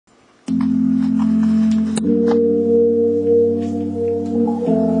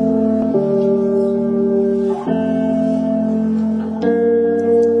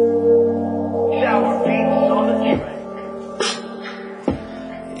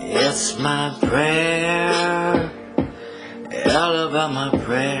It's my prayer, all about my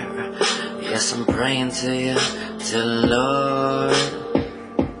prayer. Yes, I'm praying to you, to the Lord.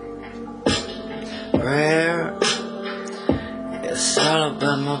 Prayer, it's all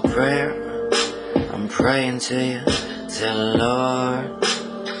about my prayer. I'm praying to you, to the Lord.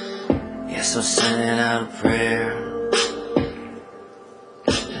 Yes, I'm sending out a prayer.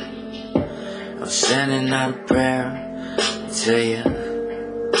 I'm sending out a prayer to you.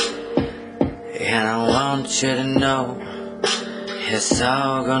 And I want you to know it's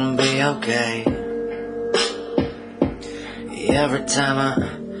all gonna be okay. Every time I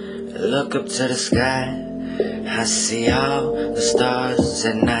look up to the sky, I see all the stars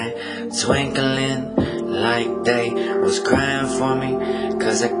at night twinkling like they was crying for me.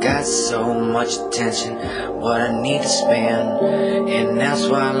 Cause I got so much attention, what I need to spend. And that's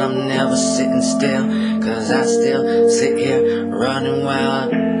why I'm never sitting still, cause I still sit here running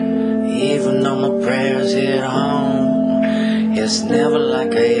wild. Even though my prayers hit home, it's never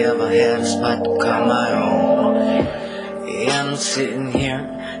like I ever had a spot to call my own. Yeah, I'm sitting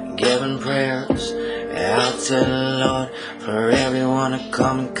here giving prayers out to the Lord for everyone I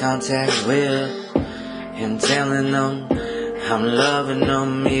come in contact with, and telling them I'm loving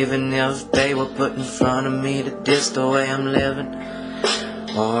them, even if they were put in front of me that this the way I'm living,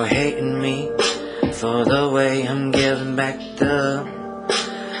 or hating me for the way I'm giving back to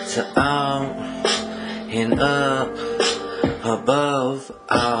all and up above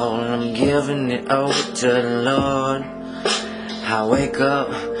all. I'm giving it over to the Lord. I wake up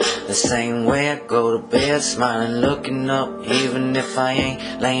the same way I go to bed, smiling, looking up, even if I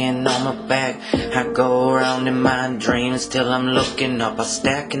ain't laying on my back. I go around in my dreams till I'm looking up, I'm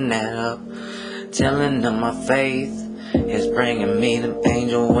stacking that up, telling them my faith is bringing me them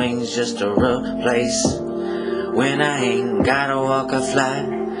angel wings just to replace when I ain't gotta walk or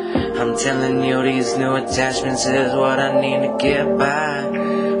fly. I'm telling you these new attachments is what I need to get by.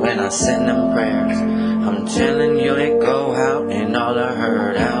 When I send them prayers, I'm telling you they go out and all I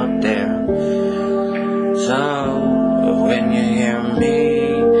heard out there. So when you hear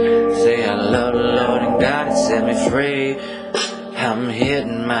me say I love the Lord and God has set me free, I'm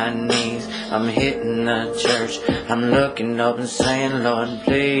hitting my knees, I'm hitting the church, I'm looking up and saying, Lord,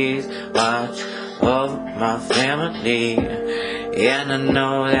 please watch over my family. And I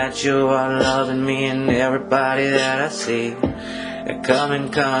know that you are loving me and everybody that I see. I come in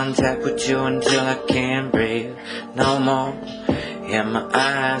contact with you until I can't breathe no more, and my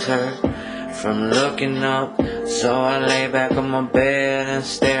eyes hurt from looking up. So I lay back on my bed and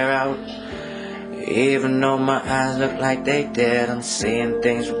stare out. Even though my eyes look like they dead, I'm seeing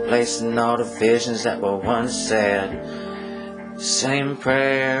things replacing all the visions that were once said. Same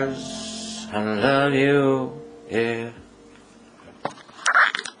prayers, I love you, yeah.